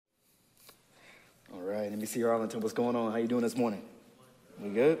right, NBC Arlington, what's going on? How you doing this morning? We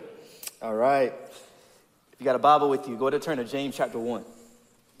good? All right. If you got a Bible with you, go ahead and turn to James chapter 1.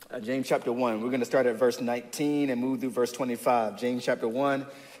 James chapter 1. We're going to start at verse 19 and move through verse 25. James chapter 1.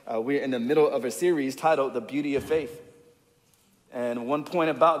 We're in the middle of a series titled The Beauty of Faith. And one point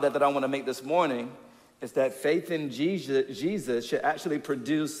about that I want to make this morning is that faith in Jesus should actually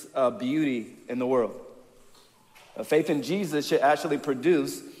produce beauty in the world. Faith in Jesus should actually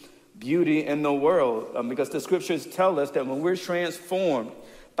produce beauty in the world because the scriptures tell us that when we're transformed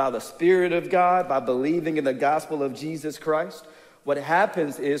by the Spirit of God, by believing in the gospel of Jesus Christ, what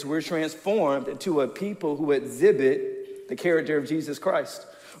happens is we're transformed into a people who exhibit the character of Jesus Christ,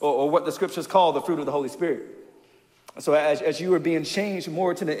 or what the scriptures call the fruit of the Holy Spirit. So as you are being changed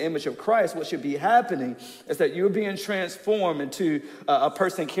more to the image of Christ, what should be happening is that you're being transformed into a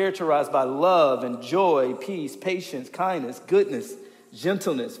person characterized by love and joy, peace, patience, kindness, goodness,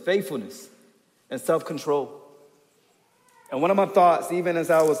 gentleness, faithfulness, and self-control. And one of my thoughts, even as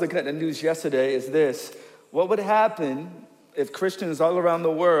I was looking at the news yesterday, is this: what would happen if Christians all around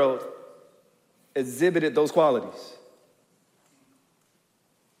the world exhibited those qualities?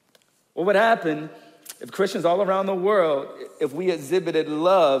 What would happen if Christians all around the world, if we exhibited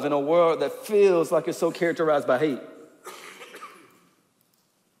love in a world that feels like it's so characterized by hate?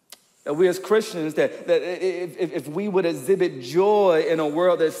 That we as Christians, that if we would exhibit joy in a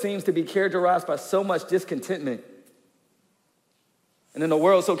world that seems to be characterized by so much discontentment, and in a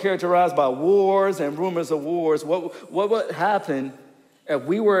world so characterized by wars and rumors of wars, what would happen if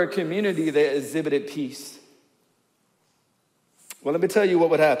we were a community that exhibited peace? Well, let me tell you what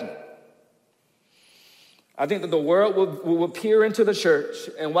would happen. I think that the world will peer into the church,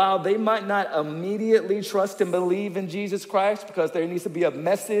 and while they might not immediately trust and believe in Jesus Christ because there needs to be a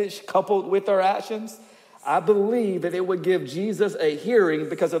message coupled with our actions, I believe that it would give Jesus a hearing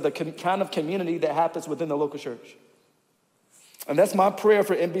because of the kind of community that happens within the local church. And that's my prayer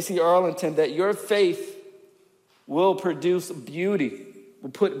for NBC Arlington, that your faith will produce beauty, will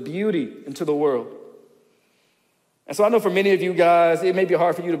put beauty into the world. And so I know for many of you guys, it may be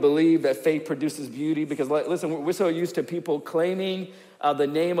hard for you to believe that faith produces beauty because, listen, we're so used to people claiming the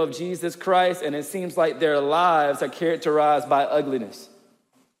name of Jesus Christ, and it seems like their lives are characterized by ugliness.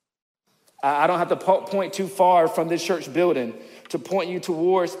 I don't have to point too far from this church building to point you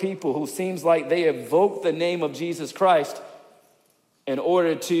towards people who seems like they evoke the name of Jesus Christ in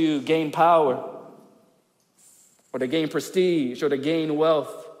order to gain power or to gain prestige or to gain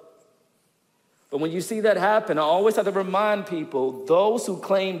wealth. But when you see that happen, I always have to remind people, those who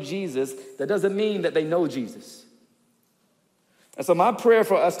claim Jesus, that doesn't mean that they know Jesus. And so my prayer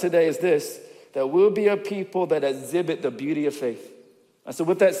for us today is this: that we'll be a people that exhibit the beauty of faith. And so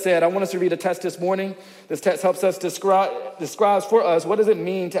with that said, I want us to read a text this morning. This text helps us describes for us what does it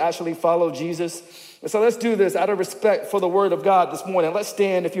mean to actually follow Jesus. And so let's do this out of respect for the word of God this morning. Let's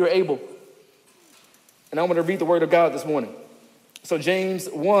stand if you're able. And I'm going to read the word of God this morning. So James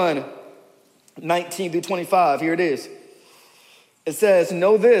 1, 19 through 25, here it is. It says,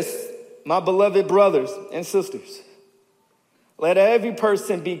 "Know this, my beloved brothers and sisters. Let every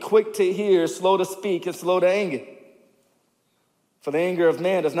person be quick to hear, slow to speak, and slow to anger. For the anger of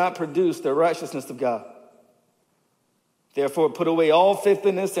man does not produce the righteousness of God. Therefore, put away all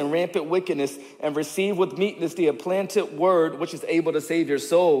filthiness and rampant wickedness, and receive with meekness the implanted word, which is able to save your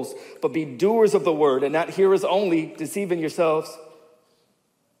souls. But be doers of the word, and not hearers only, deceiving yourselves.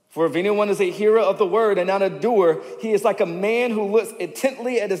 For if anyone is a hearer of the word and not a doer, he is like a man who looks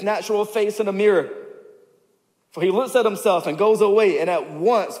intently at his natural face in a mirror. For he looks at himself and goes away and at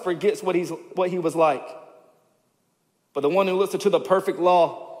once forgets what he was like. But the one who looks into the perfect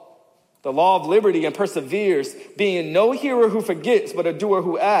law, the law of liberty, and perseveres, being no hearer who forgets, but a doer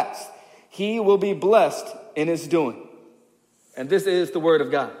who acts, he will be blessed in his doing." And this is the word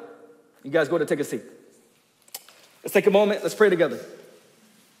of God. You guys go to take a seat. Let's take a moment. Let's pray together.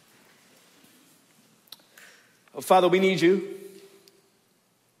 Oh, Father, we need you.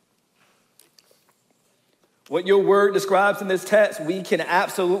 What your word describes in this text, we can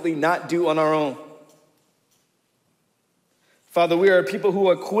absolutely not do on our own. Father, we are people who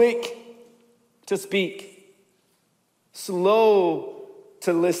are quick to speak, slow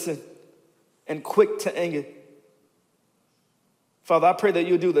to listen, and quick to anger. Father, I pray that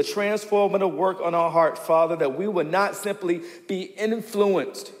you'll do the transformative work on our heart, Father, that we will not simply be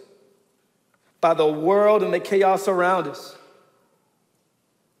influenced by the world and the chaos around us,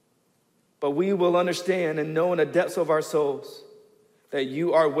 but we will understand and know in the depths of our souls that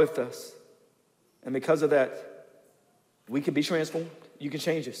you are with us. And because of that, we can be transformed. You can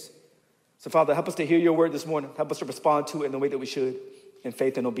change us. So, Father, help us to hear your word this morning. Help us to respond to it in the way that we should, in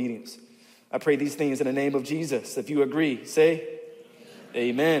faith and obedience. I pray these things in the name of Jesus. If you agree, say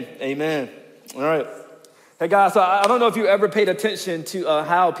amen. Amen. All right. Hey, guys, so I don't know if you ever paid attention to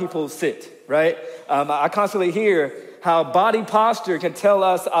how people sit, right? I constantly hear how body posture can tell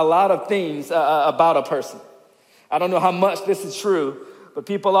us a lot of things about a person. I don't know how much this is true, but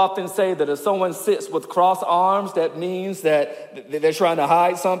people often say that if someone sits with crossed arms, that means that they're trying to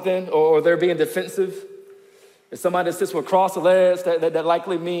hide something or they're being defensive. If somebody sits with crossed legs, that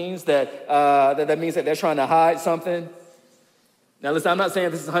likely means that means that they're trying to hide something. Now, listen, I'm not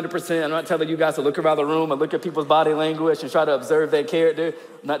saying this is 100%. I'm not telling you guys to look around the room and look at people's body language and try to observe their character.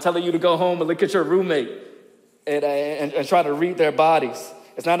 I'm not telling you to go home and look at your roommate and try to read their bodies.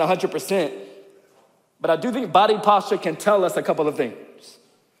 It's not 100%. But I do think body posture can tell us a couple of things.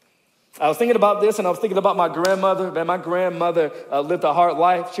 I was thinking about this, and I was thinking about my grandmother. Man, my grandmother lived a hard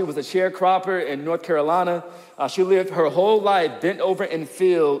life. She was a sharecropper in North Carolina. She lived her whole life bent over in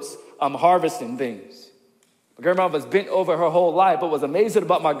fields harvesting things. My grandmother was bent over her whole life. But what's amazing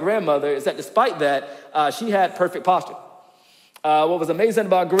about my grandmother is that despite that, she had perfect posture. What was amazing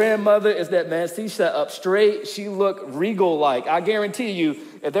about grandmother is that, man, she sat up straight. She looked regal-like. I guarantee you,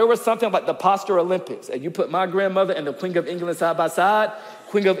 if there was something like the Posture Olympics, and you put my grandmother and the Queen of England side by side,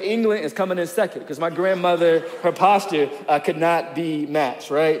 Queen of England is coming in second because my grandmother, her posture could not be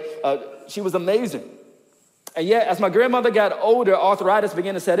matched, right? She was amazing. And yet, as my grandmother got older, arthritis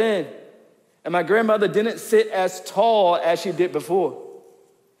began to set in. And my grandmother didn't sit as tall as she did before.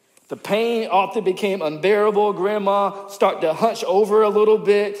 The pain often became unbearable. Grandma started to hunch over a little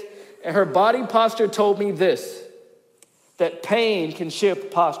bit. And her body posture told me this, that pain can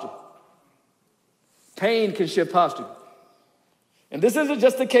shift posture. Pain can shift posture. And this isn't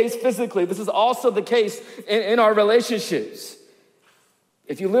just the case physically. This is also the case in our relationships.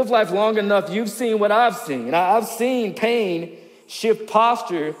 If you live life long enough, you've seen what I've seen. And I've seen pain shift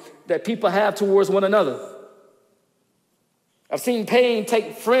posture that people have towards one another. I've seen pain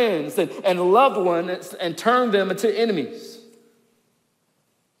take friends and loved ones and turn them into enemies.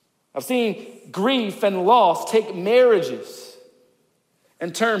 I've seen grief and loss take marriages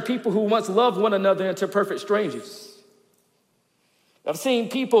and turn people who once loved one another into perfect strangers. I've seen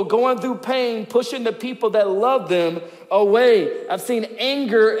people going through pain, pushing the people that love them away. I've seen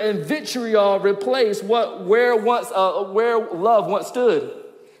anger and vitriol replace where love once stood.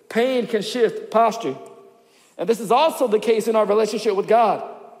 Pain can shift posture. And this is also the case in our relationship with God.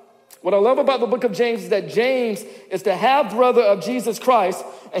 What I love about the book of James is that James is the half-brother of Jesus Christ,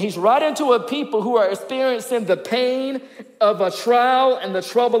 and he's writing to a people who are experiencing the pain of a trial and the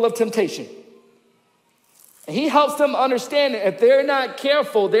trouble of temptation. And he helps them understand that if they're not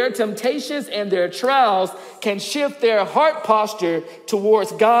careful, their temptations and their trials can shift their heart posture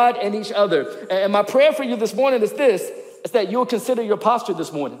towards God and each other. And my prayer for you this morning is this, is that you'll consider your posture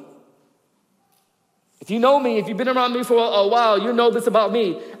this morning. If you know me, if you've been around me for a while, you know this about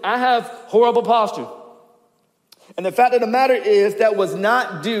me. I have horrible posture. And the fact of the matter is that was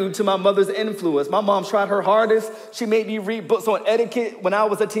not due to my mother's influence. My mom tried her hardest. She made me read books on etiquette when I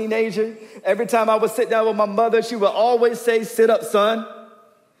was a teenager. Every time I would sit down with my mother, she would always say, "Sit up, son."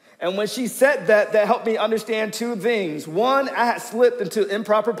 And when she said that helped me understand two things. One, I had slipped into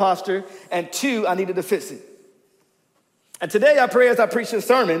improper posture. And two, I needed to fix it. And today I pray as I preach this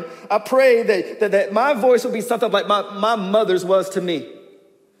sermon, I pray that my voice will be something like my mother's was to me.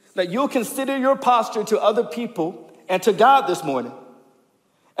 That you'll consider your posture to other people and to God this morning.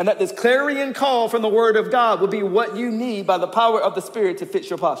 And that this clarion call from the word of God will be what you need by the power of the Spirit to fix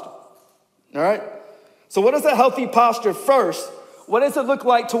your posture. All right? So what is a healthy posture first? What does it look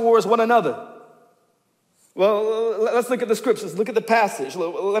like towards one another? Well, let's look at the scriptures. Look at the passage.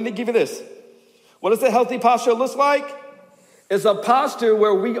 Let me give you this. What does a healthy posture look like? It's a posture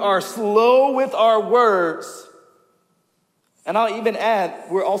where we are slow with our words. And I'll even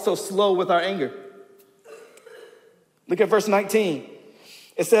add, we're also slow with our anger. Look at verse 19.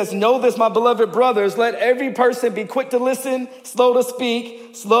 It says, "Know this, my beloved brothers, let every person be quick to listen, slow to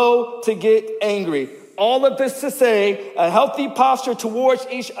speak, slow to get angry." All of this to say, a healthy posture towards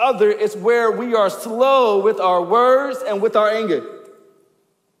each other is where we are slow with our words and with our anger.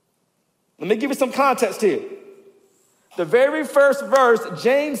 Let me give you some context here. The very first verse,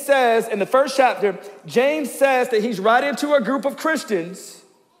 James says, in the first chapter, James says that he's writing to a group of Christians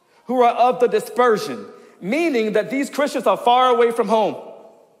who are of the dispersion, meaning that these Christians are far away from home.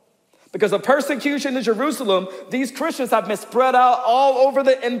 Because of persecution in Jerusalem, these Christians have been spread out all over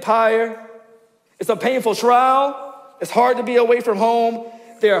the empire. It's a painful trial. It's hard to be away from home.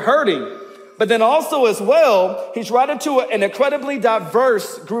 They're hurting. But then also as well, he's writing to an incredibly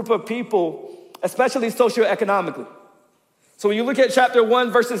diverse group of people, especially socioeconomically. So when you look at chapter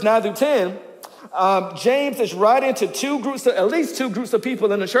 1, verses 9 through 10, James is writing to at least two groups of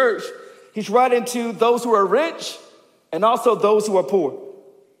people in the church. He's writing to those who are rich and also those who are poor.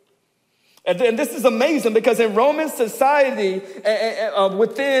 And this is amazing because in Roman society,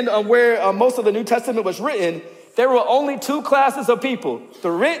 within where most of the New Testament was written, there were only two classes of people,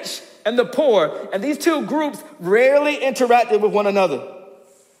 the rich and the poor. And these two groups rarely interacted with one another.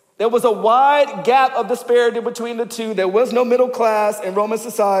 There was a wide gap of disparity between the two. There was no middle class in Roman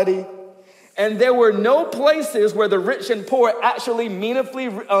society. And there were no places where the rich and poor actually meaningfully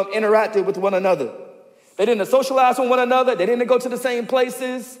interacted with one another. They didn't socialize with one another. They didn't go to the same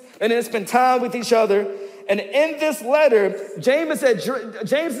places. They didn't spend time with each other. And in this letter, James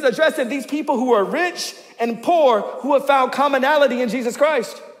is addressing these people who are rich and poor who have found commonality in Jesus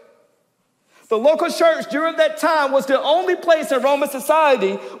Christ. The local church during that time was the only place in Roman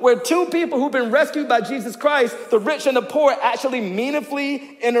society where two people who've been rescued by Jesus Christ, the rich and the poor, actually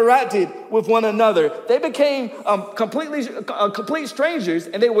meaningfully interacted with one another. They became complete strangers,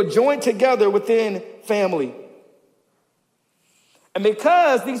 and they were joined together within family. And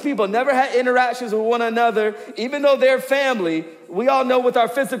because these people never had interactions with one another, even though they're family, we all know with our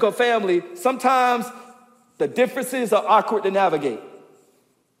physical family, sometimes the differences are awkward to navigate.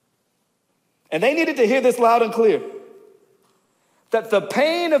 And they needed to hear this loud and clear, that the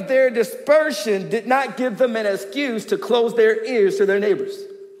pain of their dispersion did not give them an excuse to close their ears to their neighbors.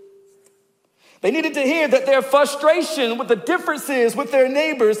 They needed to hear that their frustration with the differences with their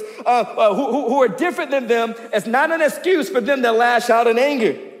neighbors who are different than them is not an excuse for them to lash out in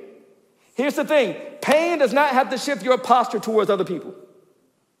anger. Here's the thing. Pain does not have to shift your posture towards other people.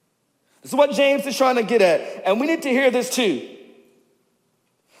 This is what James is trying to get at. And we need to hear this too.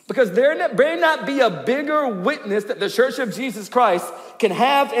 Because there may not be a bigger witness that the Church of Jesus Christ can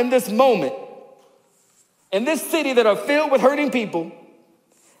have in this moment, in this city that are filled with hurting people,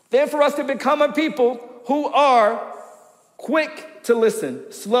 than for us to become a people who are quick to listen,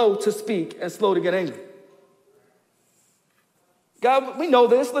 slow to speak, and slow to get angry. God, we know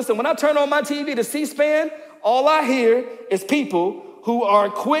this. Listen, when I turn on my TV to C-SPAN, all I hear is people who are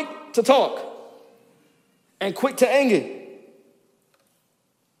quick to talk and quick to anger.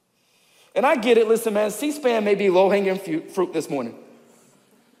 And I get it. Listen, man, C-SPAN may be low-hanging fruit this morning.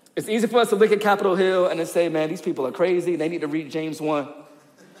 It's easy for us to look at Capitol Hill and then say, man, these people are crazy. They need to read James 1.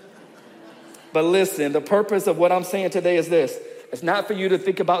 But listen, the purpose of what I'm saying today is this. It's not for you to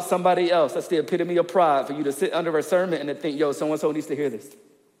think about somebody else. That's the epitome of pride, for you to sit under a sermon and to think, yo, so-and-so needs to hear this.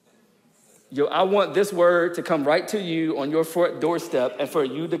 Yo, I want this word to come right to you on your front doorstep and for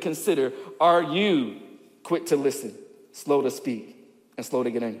you to consider, are you quick to listen, slow to speak, and slow to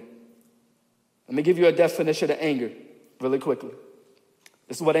get angry? Let me give you a definition of anger really quickly.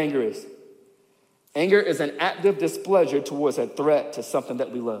 This is what anger is. Anger is an active displeasure towards a threat to something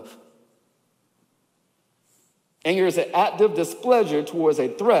that we love. Anger is an active displeasure towards a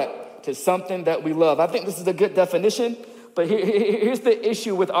threat to something that we love. I think this is a good definition, but here's the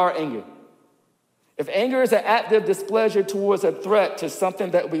issue with our anger. If anger is an active displeasure towards a threat to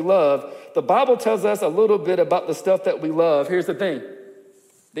something that we love, the Bible tells us a little bit about the stuff that we love. Here's the thing.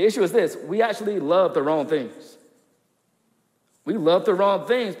 The issue is this. We actually love the wrong things. We love the wrong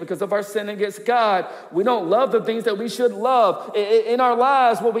things because of our sin against God. We don't love the things that we should love. In our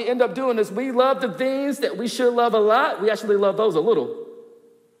lives, what we end up doing is we love the things that we should love a lot. We actually love those a little.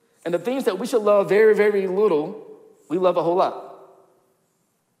 And the things that we should love very, very little, we love a whole lot.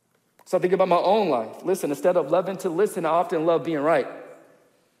 So I think about my own life. Listen, instead of loving to listen, I often love being right.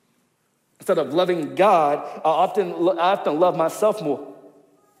 Instead of loving God, I often love myself more.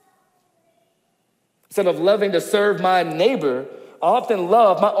 Instead of loving to serve my neighbor, I often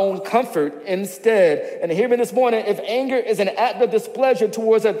love my own comfort instead. And hear me this morning, if anger is an act of displeasure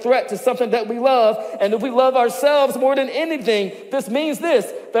towards a threat to something that we love, and if we love ourselves more than anything, this means this,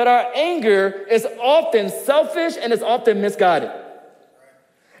 that our anger is often selfish and is often misguided.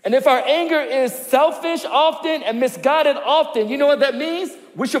 And if our anger is selfish often and misguided often, you know what that means?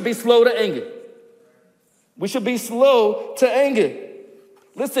 We should be slow to anger. We should be slow to anger.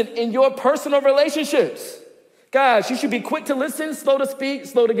 Listen, in your personal relationships, guys, you should be quick to listen, slow to speak,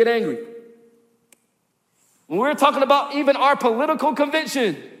 slow to get angry. When we're talking about even our political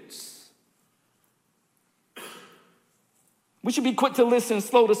convictions, we should be quick to listen,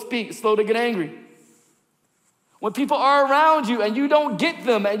 slow to speak, slow to get angry. When people are around you and you don't get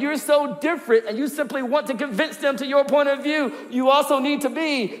them and you're so different and you simply want to convince them to your point of view, you also need to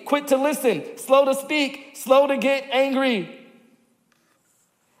be quick to listen, slow to speak, slow to get angry.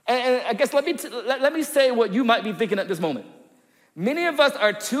 And I guess let me say what you might be thinking at this moment. Many of us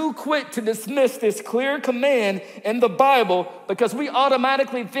are too quick to dismiss this clear command in the Bible because we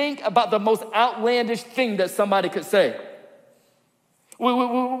automatically think about the most outlandish thing that somebody could say.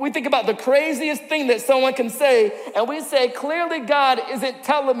 We think about the craziest thing that someone can say, and we say, clearly God isn't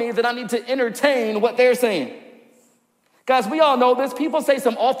telling me that I need to entertain what they're saying. Guys, we all know this. People say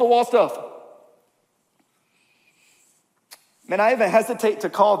some off-the-wall stuff. Man, I even hesitate to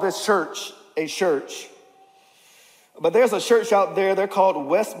call this church a church. But there's a church out there, they're called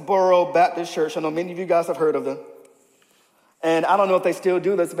Westboro Baptist Church. I know many of you guys have heard of them. And I don't know if they still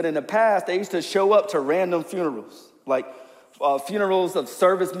do this, but in the past, they used to show up to random funerals, like funerals of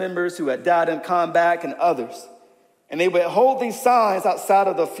service members who had died in combat and others. And they would hold these signs outside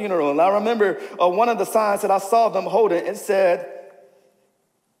of the funeral. And I remember one of the signs that I saw them holding, it said,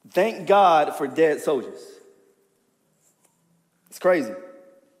 "Thank God for dead soldiers." It's crazy.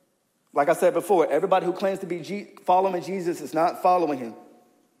 Like I said before, everybody who claims to be following Jesus is not following him.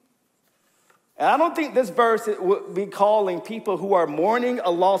 And I don't think this verse would be calling people who are mourning a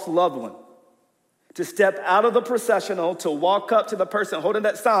lost loved one to step out of the processional, to walk up to the person holding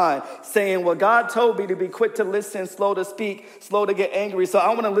that sign saying, well, God told me to be quick to listen, slow to speak, slow to get angry, so I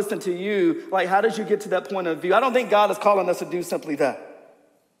want to listen to you. Like, how did you get to that point of view? I don't think God is calling us to do simply that.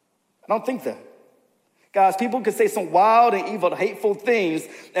 I don't think that. Guys, people can say some wild and evil, hateful things,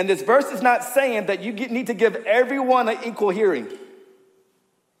 and this verse is not saying that you need to give everyone an equal hearing.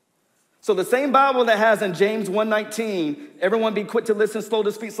 So the same Bible that has in James 1:19, everyone be quick to listen, slow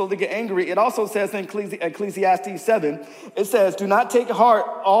to speak, slow to get angry, it also says in Ecclesiastes 7, it says, do not take to heart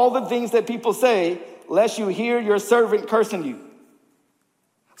all the things that people say, lest you hear your servant cursing you.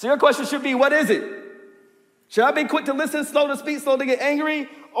 So your question should be, what is it? Should I be quick to listen, slow to speak, slow to get angry?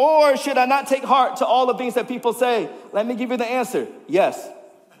 Or should I not take heart to all the things that people say? Let me give you the answer. Yes.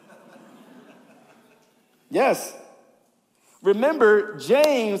 Yes. Remember,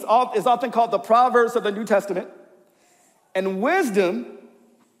 James is often called the Proverbs of the New Testament. And wisdom,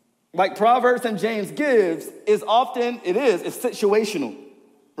 like Proverbs and James gives, it's situational,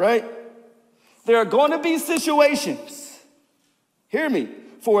 right? There are going to be situations, hear me,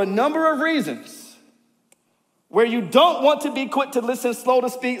 for a number of reasons, where you don't want to be quick to listen, slow to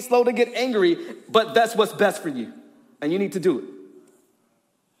speak, slow to get angry, but that's what's best for you, and you need to do it.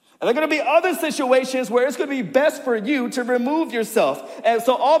 And there are going to be other situations where it's going to be best for you to remove yourself. And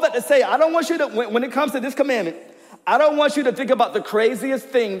so all that to say, I don't want you to, when it comes to this commandment, I don't want you to think about the craziest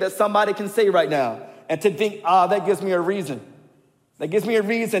thing that somebody can say right now and to think, that gives me a reason. That gives me a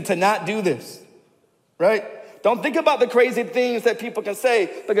reason to not do this, right? Don't think about the crazy things that people can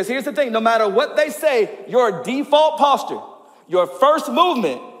say, because here's the thing, no matter what they say, your default posture, your first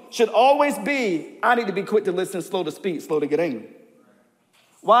movement should always be, I need to be quick to listen, slow to speak, slow to get angry.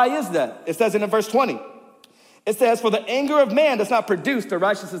 Why is that? It says in verse 20, it says, for the anger of man does not produce the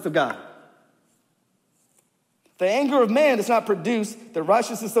righteousness of God. The anger of man does not produce the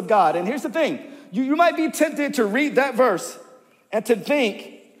righteousness of God. And here's the thing, you might be tempted to read that verse and to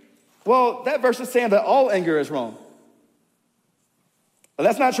think, well, that verse is saying that all anger is wrong. But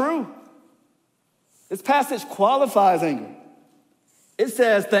that's not true. This passage qualifies anger. It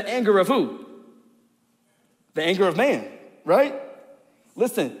says the anger of who? The anger of man, right?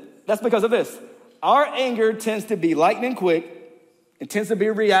 Listen, that's because of this. Our anger tends to be lightning quick. It tends to be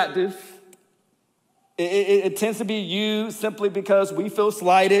reactive. It tends to be used simply because we feel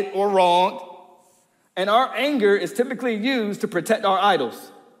slighted or wronged. And our anger is typically used to protect our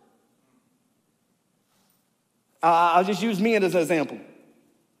idols. I'll just use me as an example.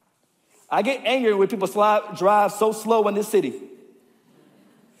 I get angry when people drive so slow in this city.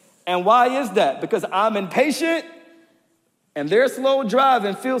 And why is that? Because I'm impatient, and their slow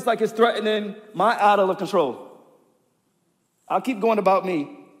driving feels like it's threatening my idol of control. I'll keep going about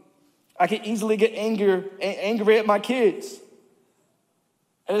me. I can easily get angry at my kids.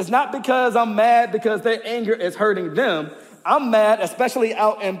 And it's not because I'm mad because their anger is hurting them. I'm mad, especially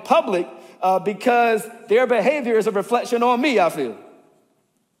out in public, because their behavior is a reflection on me, I feel.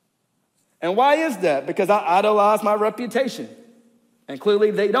 And why is that? Because I idolize my reputation. And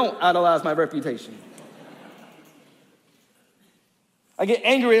clearly they don't idolize my reputation. I get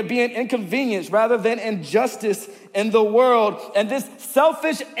angry at being inconvenienced rather than injustice in the world. And this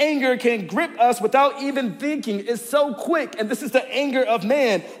selfish anger can grip us without even thinking. It's so quick, and this is the anger of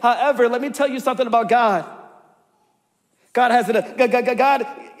man. However, let me tell you something about God.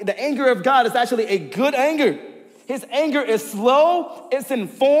 The anger of God is actually a good anger. His anger is slow, it's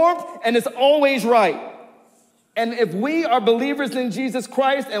informed, and it's always right. And if we are believers in Jesus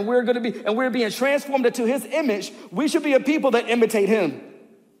Christ and we're being transformed into his image, we should be a people that imitate him.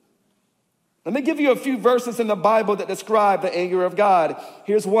 Let me give you a few verses in the Bible that describe the anger of God.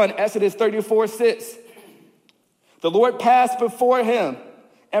 Here's one, Exodus 34:6. The Lord passed before him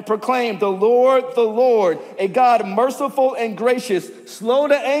and proclaimed, the Lord, a God merciful and gracious, slow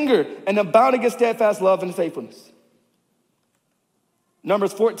to anger, and abounding in steadfast love and faithfulness.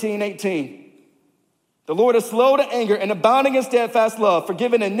 Numbers 14:18. The Lord is slow to anger and abounding in steadfast love,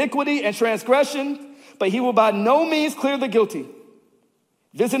 forgiving iniquity and transgression, but he will by no means clear the guilty,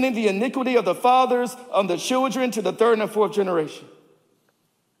 visiting the iniquity of the fathers on the children to the third and fourth generation.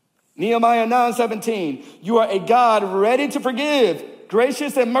 Nehemiah 9:17. You are a God ready to forgive,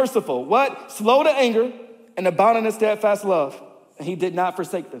 gracious and merciful. What? Slow to anger and abounding in steadfast love. And he did not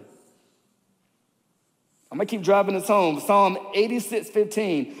forsake them. I'm going to keep driving this home. Psalm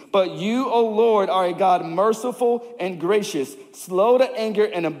 86:15. But you, O Lord, are a God merciful and gracious, slow to anger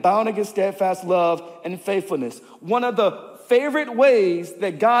and abounding in steadfast love and faithfulness. One of the favorite ways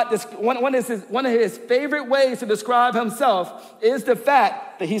that one of his favorite ways to describe himself is the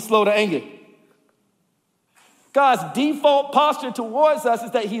fact that he's slow to anger. God's default posture towards us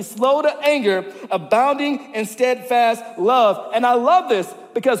is that he's slow to anger, abounding in steadfast love. And I love this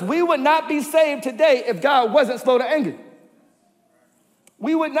because we would not be saved today if God wasn't slow to anger.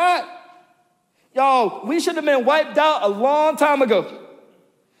 We would not. Y'all, we should have been wiped out a long time ago.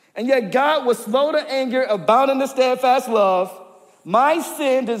 And yet God was slow to anger, abounding in steadfast love. My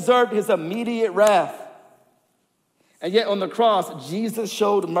sin deserved his immediate wrath. And yet on the cross, Jesus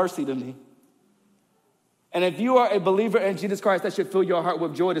showed mercy to me. And if you are a believer in Jesus Christ, that should fill your heart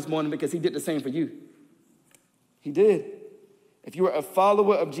with joy this morning because he did the same for you. He did. If you are a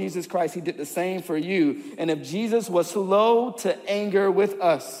follower of Jesus Christ, he did the same for you. And if Jesus was slow to anger with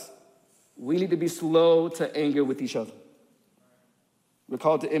us, we need to be slow to anger with each other. We're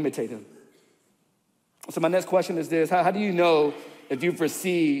called to imitate him. So my next question is this. How do you know if you've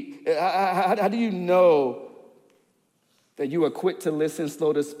received, how do you know that you are quick to listen,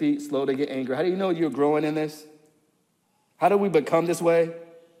 slow to speak, slow to get angry? How do you know you're growing in this? How do we become this way?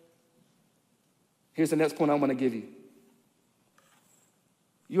 Here's the next point I want to give you.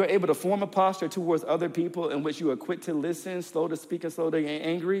 You are able to form a posture towards other people in which you are quick to listen, slow to speak, and slow to get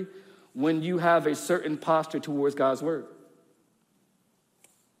angry when you have a certain posture towards God's word.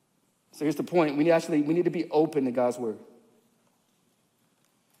 So here's the point. We need to be open to God's word.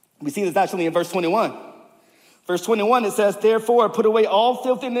 We see this actually in verse 21. Verse 21, it says, therefore, put away all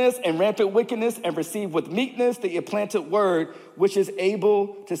filthiness and rampant wickedness and receive with meekness the implanted word, which is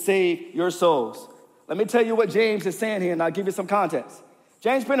able to save your souls. Let me tell you what James is saying here, and I'll give you some context.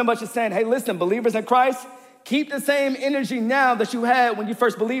 James pretty much is saying, hey, listen, believers in Christ, keep the same energy now that you had when you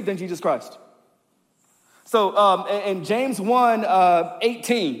first believed in Jesus Christ. So in James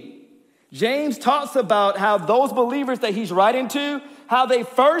 1:18, James talks about how those believers that he's writing to, how they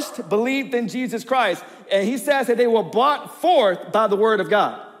first believed in Jesus Christ. And he says that they were brought forth by the word of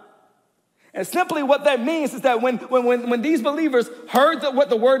God. And simply what that means is that when these believers heard what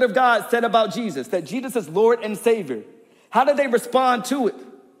the word of God said about Jesus, that Jesus is Lord and Savior, how did they respond to it?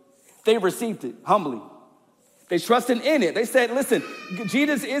 They received it humbly. They trusted in it. They said, listen,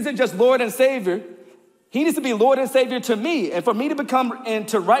 Jesus isn't just Lord and Savior. He needs to be Lord and Savior to me. And for me to become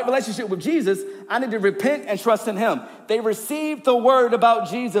into right relationship with Jesus, I need to repent and trust in him. They received the word about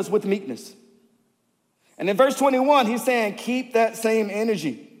Jesus with meekness. And in verse 21, he's saying, keep that same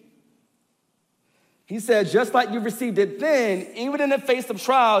energy. He said, just like you received it then, even in the face of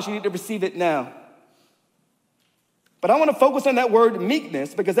trials, you need to receive it now. But I want to focus on that word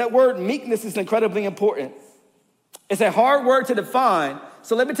meekness because that word meekness is incredibly important. It's a hard word to define.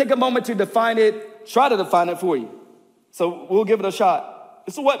 So let me take a moment to define it, try to define it for you. So we'll give it a shot.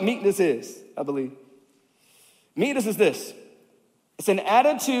 This is what meekness is, I believe. Meekness is this. It's an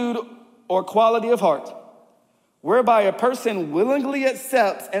attitude or quality of heart whereby a person willingly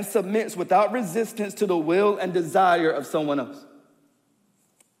accepts and submits without resistance to the will and desire of someone else.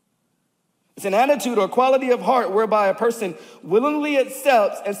 It's an attitude or quality of heart whereby a person willingly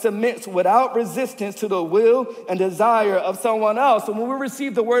accepts and submits without resistance to the will and desire of someone else. So when we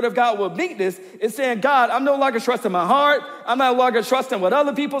receive the word of God with meekness, it's saying, God, I'm no longer trusting my heart. I'm no longer trusting what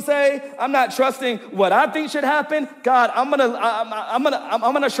other people say. I'm not trusting what I think should happen. God, I'm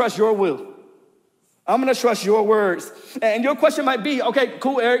gonna trust your will. I'm gonna trust your words. And your question might be, okay,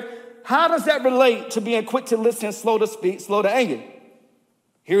 cool, Eric. How does that relate to being quick to listen, slow to speak, slow to anger?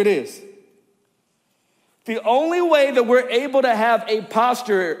 Here it is. The only way that we're able to have a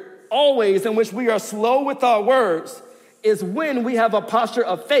posture always in which we are slow with our words is when we have a posture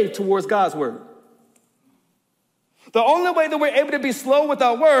of faith towards God's word. The only way that we're able to be slow with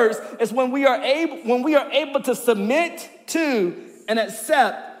our words is when we are able to submit to and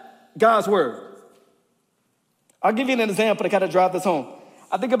accept God's word. I'll give you an example to kind of drive this home.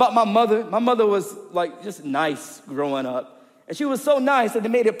 I think about my mother. My mother was like just nice growing up. And she was so nice that it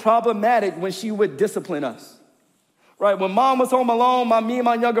made it problematic when she would discipline us. Right? When mom was home alone, me and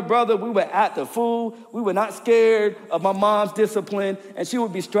my younger brother, we would act a fool. We were not scared of my mom's discipline. And she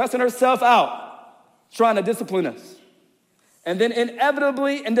would be stressing herself out trying to discipline us. And then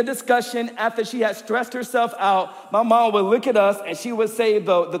inevitably in the discussion, after she had stressed herself out, my mom would look at us and she would say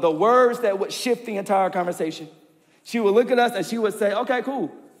the words that would shift the entire conversation. She would look at us and she would say, okay,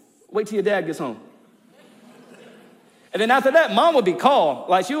 cool. Wait till your dad gets home. And then after that, mom would be calm.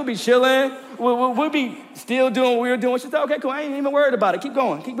 Like she would be chilling. We'd be still doing what we were doing. She'd say, okay, cool. I ain't even worried about it. Keep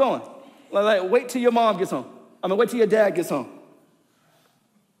going, keep going. Like wait till your mom gets home. Wait till your dad gets home.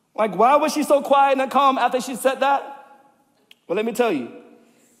 Like, why was she so quiet and calm after she said that? Well, let me tell you.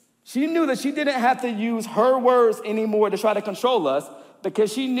 She knew that she didn't have to use her words anymore to try to control us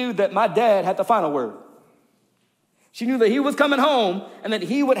because she knew that my dad had the final word. She knew that he was coming home and that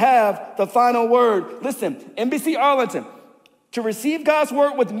he would have the final word. Listen, NBC Arlington, to receive God's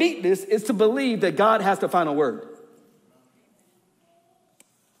word with meekness is to believe that God has the final word.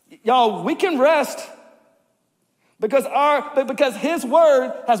 Y'all, we can rest because his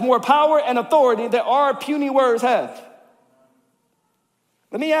word has more power and authority than our puny words have.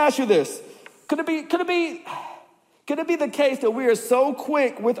 Let me ask you this. Could it be the case that we are so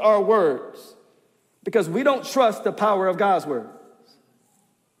quick with our words because we don't trust the power of God's word?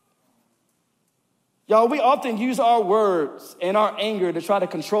 Y'all, we often use our words and our anger to try to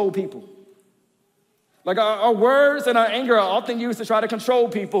control people. Like our words and our anger are often used to try to control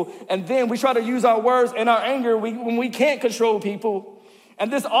people. And then we try to use our words and our anger when we can't control people.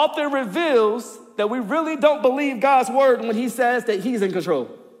 And this often reveals that we really don't believe God's word when he says that he's in control.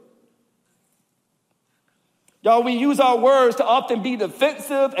 Y'all, we use our words to often be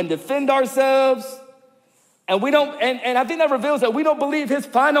defensive and defend ourselves. And I think that reveals that we don't believe his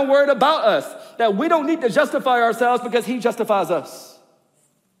final word about us, that we don't need to justify ourselves because he justifies us.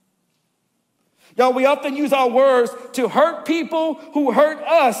 Y'all, we often use our words to hurt people who hurt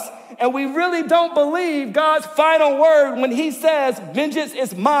us, and we really don't believe God's final word when he says, vengeance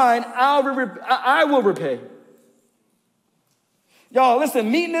is mine, I will repay. Y'all, listen,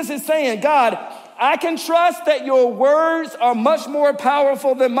 meekness is saying, God, I can trust that your words are much more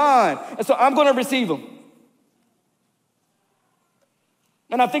powerful than mine, and so I'm going to receive them.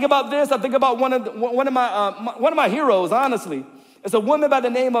 And I think about this. I think about one of my heroes. Honestly, it's a woman by the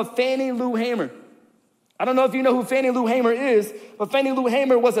name of Fannie Lou Hamer. I don't know if you know who Fannie Lou Hamer is, but Fannie Lou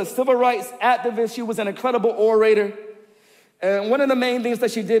Hamer was a civil rights activist. She was an incredible orator. And one of the main things that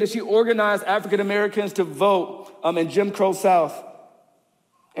she did is she organized African Americans to vote in Jim Crow South.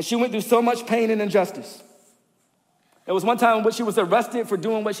 And she went through so much pain and injustice. There was one time in which she was arrested for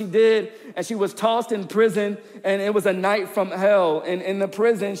doing what she did, and she was tossed in prison, and it was a night from hell. And in the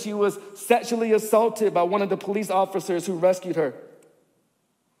prison, she was sexually assaulted by one of the police officers who rescued her.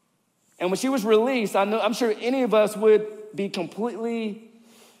 And when she was released, I'm sure any of us would completely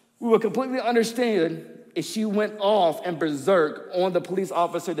understand if she went off and berserk on the police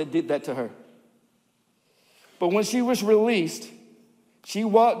officer that did that to her. But when she was released, she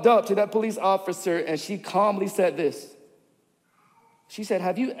walked up to that police officer and she calmly said this. She said,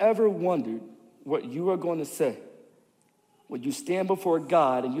 have you ever wondered what you are going to say when you stand before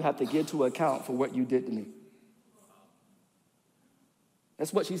God and you have to give to account for what you did to me?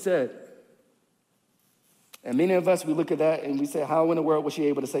 That's what she said. And many of us, we look at that and we say, how in the world was she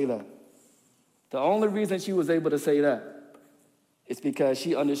able to say that? The only reason she was able to say that is because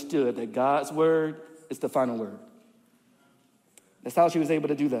she understood that God's word is the final word. That's how she was able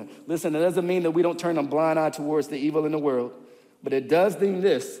to do that. Listen, it doesn't mean that we don't turn a blind eye towards the evil in the world, but it does mean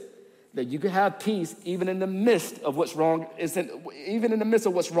this, that you can have peace even in the midst of what's wrong, even in the midst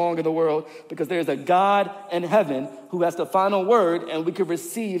of what's wrong in the world, because there's a God in heaven who has the final word, and we can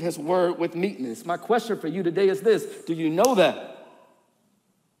receive his word with meekness. My question for you today is this: do you know that?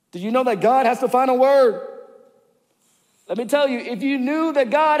 Do you know that God has the final word? Let me tell you, if you knew that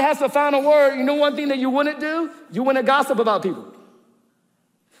God has the final word, you know one thing that you wouldn't do? You wouldn't gossip about people.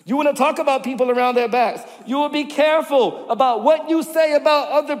 You want to talk about people around their backs. You will be careful about what you say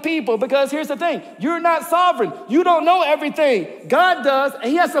about other people, because here's the thing. You're not sovereign. You don't know everything. God does, and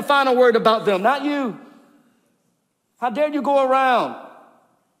he has the final word about them, not you. How dare you go around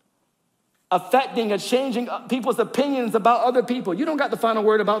affecting and changing people's opinions about other people? You don't got the final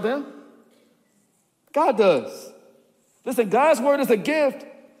word about them. God does. Listen, God's word is a gift,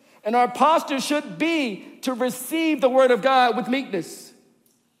 and our posture should be to receive the word of God with meekness.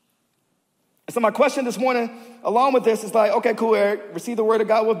 So my question this morning, along with this, is like, okay, cool, Eric, receive the word of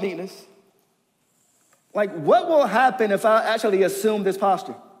God with meekness. Like, what will happen if I actually assume this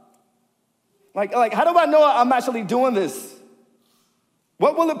posture? Like, how do I know I'm actually doing this?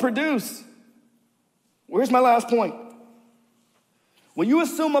 What will it produce? Where's my last point? When you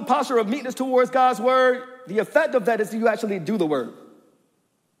assume a posture of meekness towards God's word, the effect of that is you actually do the word.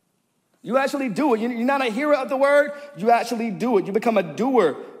 You actually do it. You're not a hearer of the word, you actually do it. You become a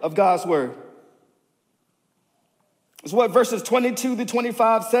doer of God's word. This is what verses 22 to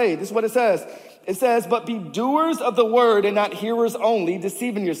 25 say. This is what it says. It says, but be doers of the word and not hearers only,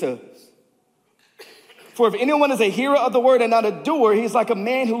 deceiving yourselves. For if anyone is a hearer of the word and not a doer, he's like a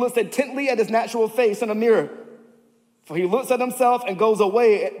man who looks intently at his natural face in a mirror. For he looks at himself and goes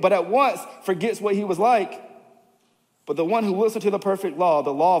away, but at once forgets what he was like. But the one who looks into the perfect law,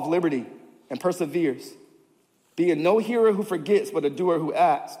 the law of liberty, and perseveres, being no hearer who forgets, but a doer who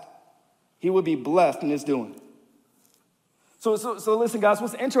acts, he will be blessed in his doing. So listen, guys,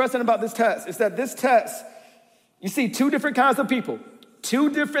 what's interesting about this text is that this text, you see two different kinds of people, two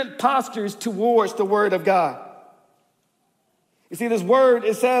different postures towards the word of God. You see, this word,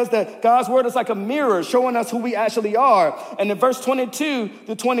 it says that God's word is like a mirror showing us who we actually are. And in verse 22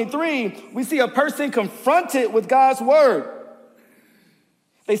 to 23, we see a person confronted with God's word.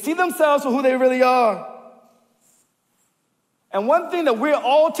 They see themselves for who they really are. And one thing that we're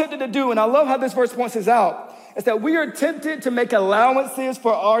all tempted to do, and I love how this verse points this out, is that we are tempted to make allowances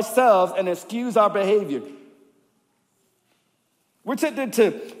for ourselves and excuse our behavior. We're tempted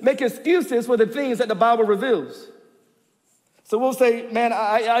to make excuses for the things that the Bible reveals. So we'll say, man,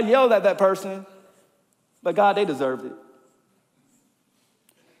 I yelled at that person, but God, they deserved it.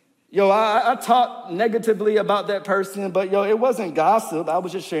 I talked negatively about that person, but it wasn't gossip. I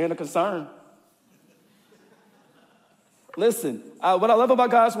was just sharing a concern. Listen, what I love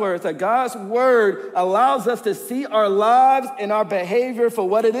about God's word is that God's word allows us to see our lives and our behavior for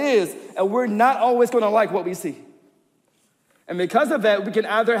what it is, and we're not always going to like what we see. And because of that, we can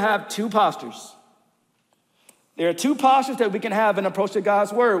either have two postures. There are two postures that we can have in approach to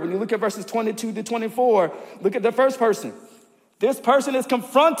God's word. When you look at verses 22 to 24, look at the first person. This person is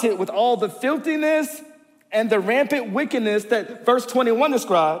confronted with all the filthiness and the rampant wickedness that verse 21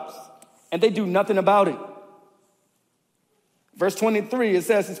 describes, and they do nothing about it. Verse 23, it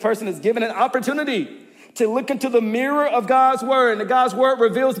says this person is given an opportunity to look into the mirror of God's word, and God's word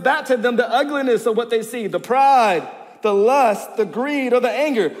reveals back to them the ugliness of what they see, the pride, the lust, the greed, or the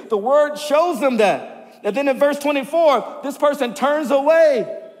anger. The word shows them that. And then in verse 24, this person turns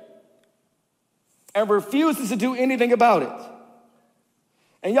away and refuses to do anything about it.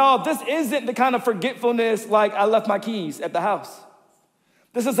 And y'all, this isn't the kind of forgetfulness like I left my keys at the house.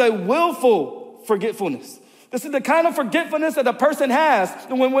 This is a willful forgetfulness. This is the kind of forgetfulness that a person has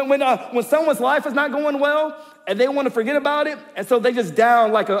when someone's life is not going well and they want to forget about it, and so they just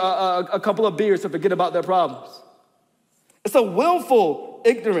down like a couple of beers to forget about their problems. It's a willful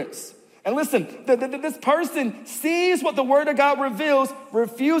ignorance. And listen, this person sees what the word of God reveals,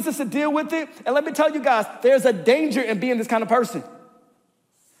 refuses to deal with it. And let me tell you guys, there's a danger in being this kind of person.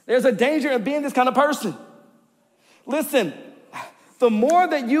 There's a danger in being this kind of person. Listen, the more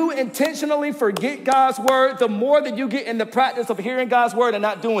that you intentionally forget God's word, the more that you get in the practice of hearing God's word and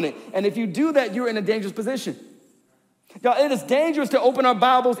not doing it. And if you do that, you're in a dangerous position. Y'all, it is dangerous to open our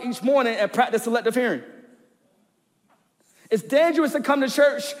Bibles each morning and practice selective hearing. It's dangerous to come to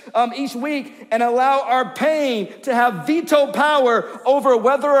church each week and allow our pain to have veto power over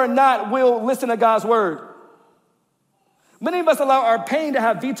whether or not we'll listen to God's word. Many of us allow our pain to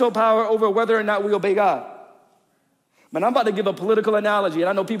have veto power over whether or not we obey God. Man, I'm about to give a political analogy, and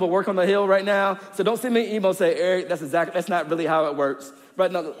I know people work on the Hill right now, so don't send me an email and say, Eric, that's not really how it works.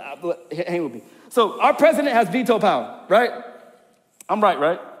 Right? No, hang with me. So our president has veto power, right? I'm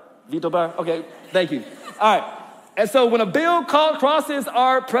right? Veto power? Okay, thank you. All right. And so when a bill crosses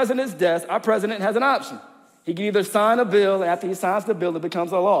our president's desk, our president has an option. He can either sign a bill, and after he signs the bill, it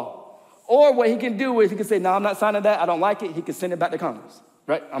becomes a law. Or what he can do is he can say, no, I'm not signing that. I don't like it. He can send it back to Congress,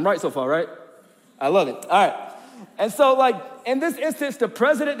 right? I'm right so far, right? I love it. All right. And so, in this instance, the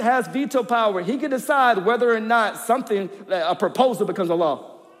president has veto power. He can decide whether or not a proposal becomes a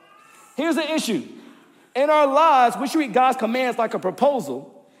law. Here's the issue. In our lives, we treat God's commands like a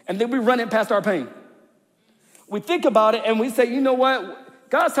proposal, and then we run it past our pain. We think about it, and we say, you know what?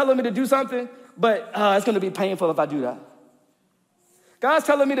 God's telling me to do something, but it's going to be painful if I do that. God's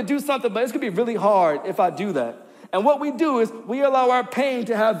telling me to do something, but it's going to be really hard if I do that. And what we do is we allow our pain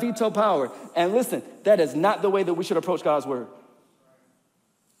to have veto power. And listen, that is not the way that we should approach God's word.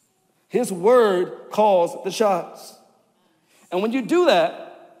 His word calls the shots. And when you do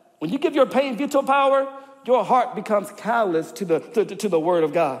that, When you give your pain veto power, your heart becomes callous to the word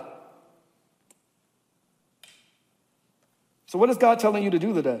of God. So what is God telling you to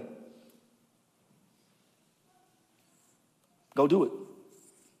do today? Go do it.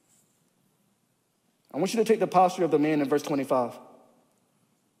 I want you to take the posture of the man in verse 25.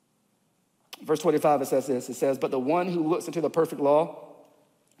 Verse 25, it says this. It says, but the one who looks into the perfect law,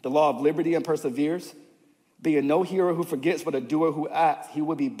 the law of liberty, and perseveres, being no hearer who forgets, but a doer who acts, he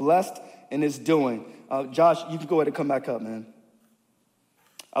will be blessed in his doing. Josh, you can go ahead and come back up, man.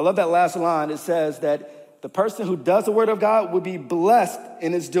 I love that last line. It says that the person who does the word of God will be blessed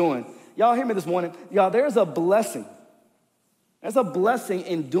in his doing. Y'all hear me this morning? Y'all, there's a blessing. There's a blessing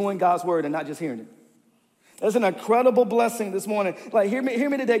in doing God's word and not just hearing it. There's an incredible blessing this morning. Like, hear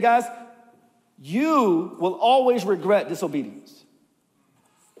me today, guys. You will always regret disobedience.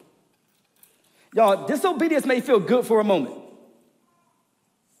 Y'all, disobedience may feel good for a moment.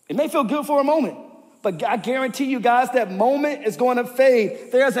 It may feel good for a moment, but I guarantee you guys that moment is going to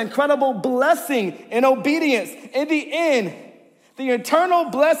fade. There's incredible blessing in obedience. In the end, the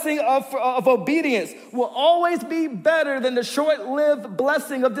eternal blessing of obedience will always be better than the short-lived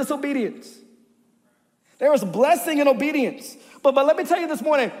blessing of disobedience. There is blessing in obedience. But let me tell you this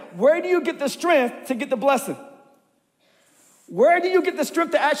morning, where do you get the strength to get the blessing? Where do you get the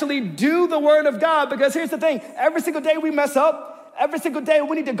strength to actually do the word of God? Because here's the thing, every single day we mess up. Every single day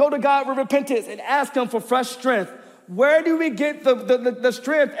we need to go to God with repentance and ask him for fresh strength. Where do we get the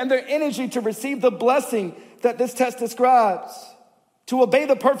strength and the energy to receive the blessing that this text describes? To obey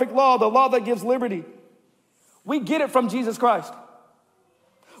the perfect law, the law that gives liberty. We get it from Jesus Christ.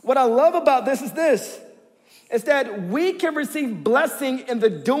 What I love about this is that we can receive blessing in the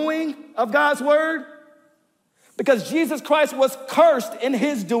doing of God's word because Jesus Christ was cursed in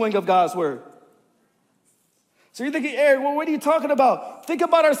his doing of God's word. So you're thinking, Eric, well, what are you talking about? Think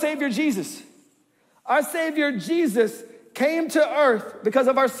about our Savior Jesus. Our Savior Jesus came to earth because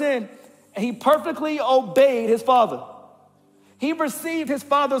of our sin, and he perfectly obeyed his Father. He received his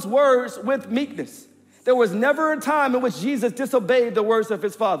Father's words with meekness. There was never a time in which Jesus disobeyed the words of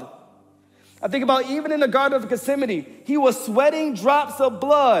his Father. I think about even in the Garden of Gethsemane, he was sweating drops of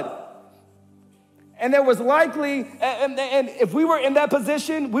blood. And there was likely, and if we were in that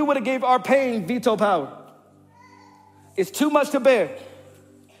position, we would have gave our pain veto power. It's too much to bear.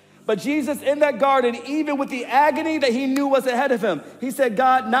 But Jesus in that garden, even with the agony that he knew was ahead of him, he said,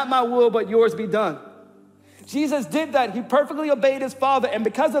 God, not my will, but yours be done. Jesus did that. He perfectly obeyed his Father. And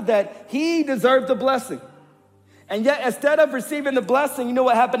because of that, he deserved the blessing. And yet, instead of receiving the blessing, you know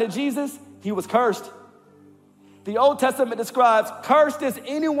what happened to Jesus? He was cursed. The Old Testament describes, cursed is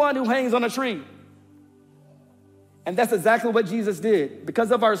anyone who hangs on a tree. And that's exactly what Jesus did.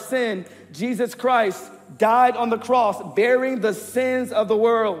 Because of our sin, Jesus Christ died on the cross, bearing the sins of the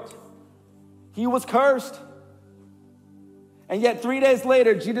world. He was cursed. And yet 3 days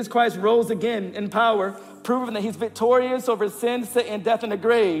later, Jesus Christ rose again in power, proving that he's victorious over sin, Satan, death, and the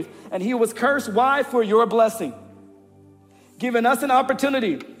grave. And he was cursed. Why? For your blessing. Giving us an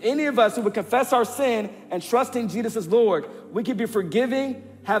opportunity, any of us who would confess our sin and trust in Jesus as Lord, we can be forgiving,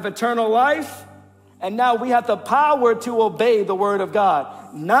 have eternal life, and now we have the power to obey the word of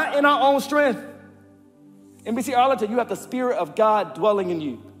God, not in our own strength. NBC Arlington, you have the Spirit of God dwelling in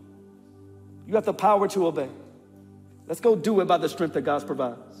you. You have the power to obey. Let's go do it by the strength that God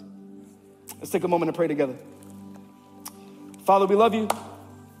provides. Let's take a moment and pray together. Father, we love you.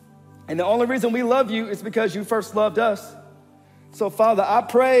 And the only reason we love you is because you first loved us. So, Father, I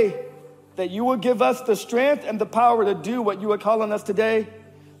pray that you will give us the strength and the power to do what you are calling us today.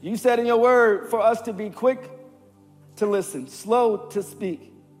 You said in your word for us to be quick to listen, slow to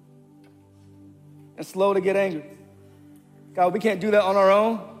speak, and slow to get angry. God, we can't do that on our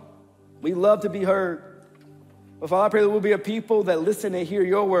own. We love to be heard. But Father, I pray that we'll be a people that listen and hear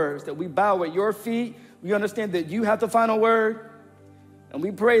your words, that we bow at your feet. We understand that you have the final word. And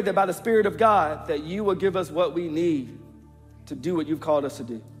we pray that by the Spirit of God, that you will give us what we need to do what you've called us to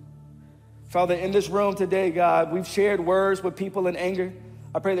do. Father, in this room today, God, we've shared words with people in anger.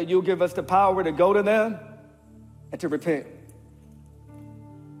 I pray that you'll give us the power to go to them and to repent.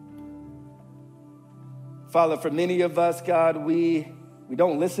 Father, for many of us, God, we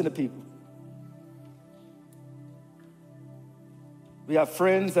don't listen to people. We have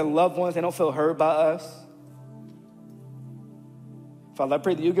friends and loved ones, they don't feel heard by us. Father, I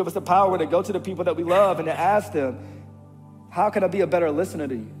pray that you give us the power to go to the people that we love and to ask them, how can I be a better listener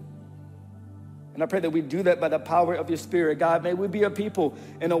to you? And I pray that we do that by the power of your Spirit. God, may we be a people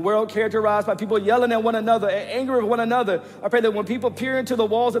in a world characterized by people yelling at one another and angry with one another. I pray that when people peer into the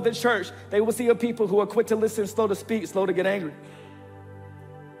walls of the church, they will see a people who are quick to listen, slow to speak, slow to get angry.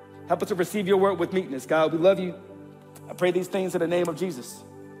 Help us to receive your word with meekness. God, we love you. I pray these things in the name of Jesus.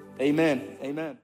 Amen. Amen.